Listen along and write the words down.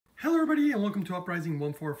everybody, and welcome to Uprising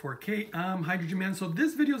 144K. I'm Hydrogen Man. So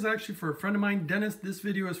this video is actually for a friend of mine, Dennis. This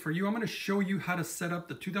video is for you. I'm going to show you how to set up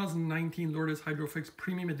the 2019 Lourdes Hydrofix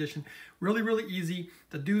Premium Edition. Really easy.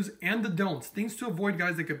 The do's and the don'ts. Things to avoid,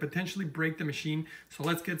 guys, that could potentially break the machine. So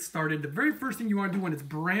let's get started. The very first thing you want to do when it's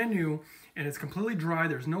brand new and it's completely dry,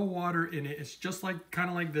 there's no water in it, it's just like kind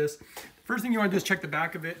of like this. The first thing you want to do is check the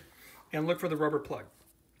back of it and look for the rubber plug.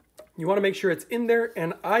 You want to make sure it's in there,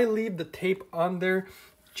 and I leave the tape on there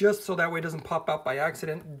just so that way it doesn't pop out by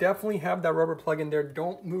accident. Definitely have that rubber plug in there.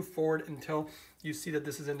 Don't move forward until you see that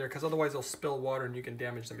this is in there, because otherwise it'll spill water and you can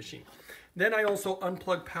damage the machine. Then I also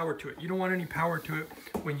unplug power to it. You don't want any power to it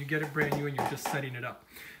when you get it brand new and you're just setting it up.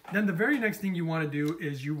 Then the very next thing you want to do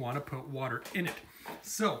is you want to put water in it.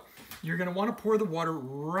 So you're going to want to pour the water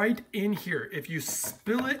right in here. If you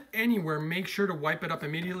spill it anywhere, make sure to wipe it up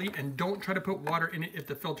immediately, and don't try to put water in it if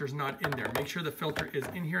the filter's not in there. Make sure the filter is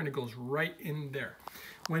in here and it goes right in there.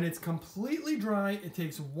 When it's completely dry, it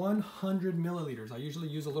takes 100 milliliters. I usually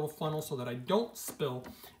use a little funnel so that I don't spill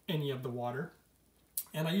any of the water.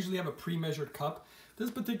 And I usually have a pre-measured cup.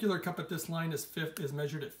 This particular cup at this line is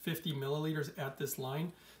measured at 50 milliliters at this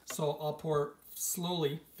line. So I'll pour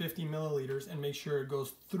slowly 50 milliliters and make sure it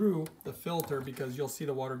goes through the filter, because you'll see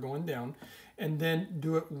the water going down, and then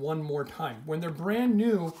do it one more time. When they're brand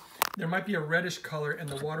new, there might be a reddish color and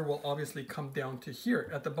the water will obviously come down to here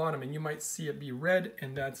at the bottom, and you might see it be red,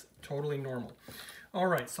 and that's totally normal. All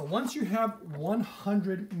right, so once you have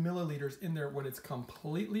 100 milliliters in there when it's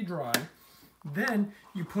completely dry, then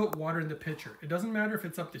you put water in the pitcher. It doesn't matter if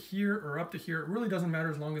it's up to here or up to here. It really doesn't matter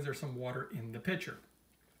as long as there's some water in the pitcher.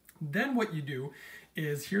 Then what you do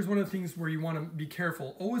is, here's one of the things where you want to be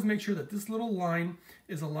careful. Always make sure that this little line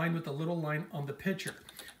is aligned with the little line on the pitcher.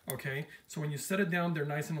 Okay, so when you set it down, they're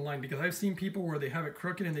nice and aligned, because I've seen people where they have it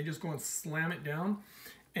crooked and they just go and slam it down,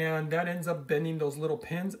 and that ends up bending those little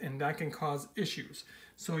pins, and that can cause issues.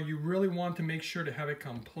 So you really want to make sure to have it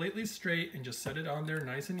completely straight and just set it on there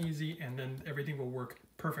nice and easy, and then everything will work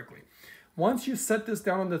perfectly. Once you set this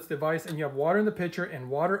down on this device and you have water in the pitcher and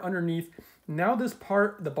water underneath, now this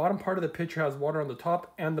part, the bottom part of the pitcher, has water on the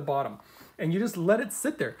top and the bottom. And you just let it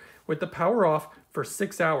sit there with the power off for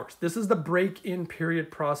 6 hours. This is the break-in period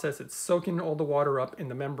process. It's soaking all the water up in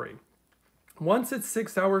the membrane. Once it's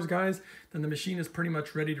 6 hours, guys, then the machine is pretty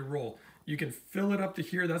much ready to roll. You can fill it up to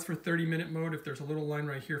here. That's for 30-minute mode. If there's a little line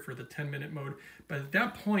right here for the 10-minute mode. But at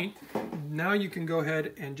that point, now you can go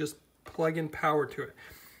ahead and just plug in power to it.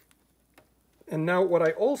 And now what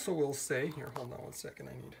I also will say, here, hold on one second,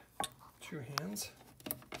 I need 2 hands.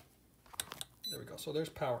 There we go, so there's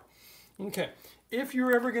power. Okay, if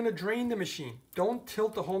you're ever gonna drain the machine, don't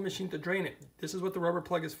tilt the whole machine to drain it. This is what the rubber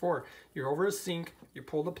plug is for. You're over a sink, you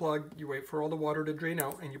pull the plug, you wait for all the water to drain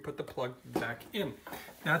out, and you put the plug back in.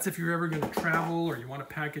 That's if you're ever gonna travel or you wanna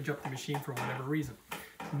package up the machine for whatever reason.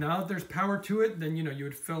 Now that there's power to it, then you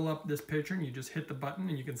would fill up this pitcher and you just hit the button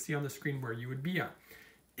and you can see on the screen where you would be at.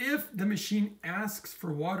 If the machine asks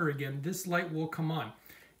for water again, this light will come on.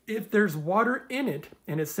 If there's water in it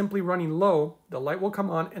and it's simply running low, the light will come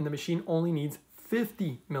on and the machine only needs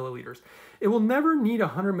 50 milliliters. It will never need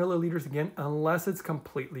 100 milliliters again unless it's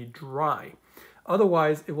completely dry.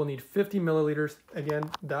 Otherwise, it will need 50 milliliters. Again,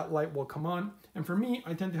 that light will come on. And for me,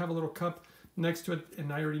 I tend to have a little cup next to it,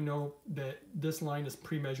 and I already know that this line is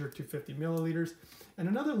pre-measured to 50 milliliters. And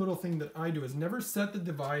another little thing that I do is never set the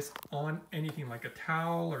device on anything like a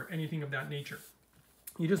towel or anything of that nature.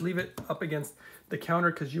 You just leave it up against the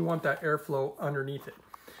counter, because you want that airflow underneath it.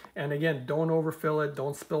 And again, don't overfill it,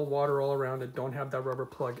 don't spill water all around it, don't have that rubber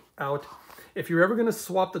plug out. If you're ever gonna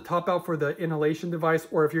swap the top out for the inhalation device,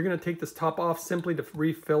 or if you're gonna take this top off simply to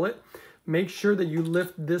refill it, make sure that you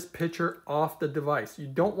lift this pitcher off the device. You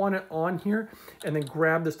don't want it on here and then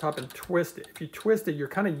grab this top and twist it. If you twist it, you're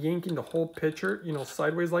kind of yanking the whole pitcher,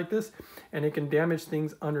 sideways like this, and it can damage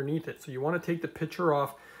things underneath it. So you want to take the pitcher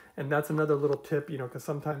off, and that's another little tip, because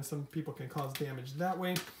sometimes some people can cause damage that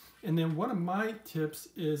way. And then one of my tips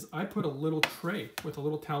is I put a little tray with a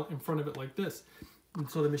little towel in front of it like this. And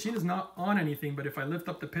so the machine is not on anything, but if I lift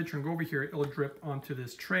up the pitcher and go over here, it'll drip onto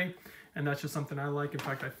this tray. And that's just something I like. In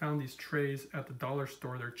fact, I found these trays at the dollar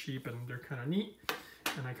store. They're cheap and they're kind of neat,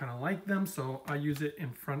 and I kind of like them. So I use it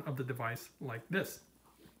in front of the device like this.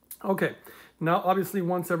 Okay, now obviously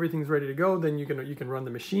once everything's ready to go, then you can run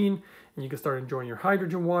the machine and you can start enjoying your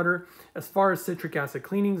hydrogen water. As far as citric acid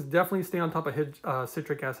cleanings, definitely stay on top of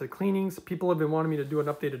citric acid cleanings. People have been wanting me to do an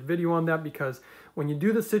updated video on that, because when you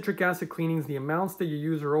do the citric acid cleanings, the amounts that you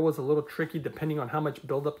use are always a little tricky depending on how much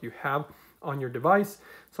buildup you have on your device.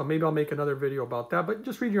 So maybe I'll make another video about that, but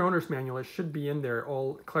just read your owner's manual. It should be in there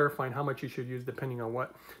all clarifying how much you should use depending on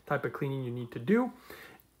what type of cleaning you need to do.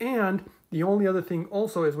 And the only other thing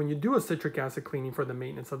also is when you do a citric acid cleaning for the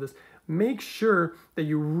maintenance of this, make sure that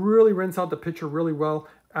you really rinse out the pitcher really well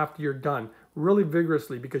after you're done, really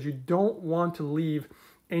vigorously, because you don't want to leave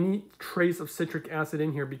any trace of citric acid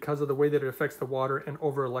in here because of the way that it affects the water and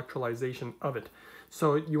over electrolyzation of it.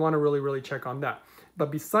 So you want to really check on that.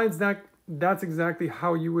 But besides that, that's exactly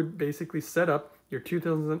how you would basically set up your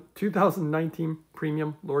 2019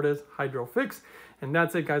 Premium Lourdes Hydrofix. And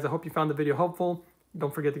that's it, guys. I hope you found the video helpful.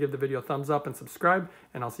 Don't forget to give the video a thumbs up and subscribe,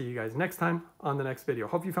 and I'll see you guys next time on the next video.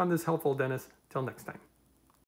 Hope you found this helpful, Dennis. Till next time.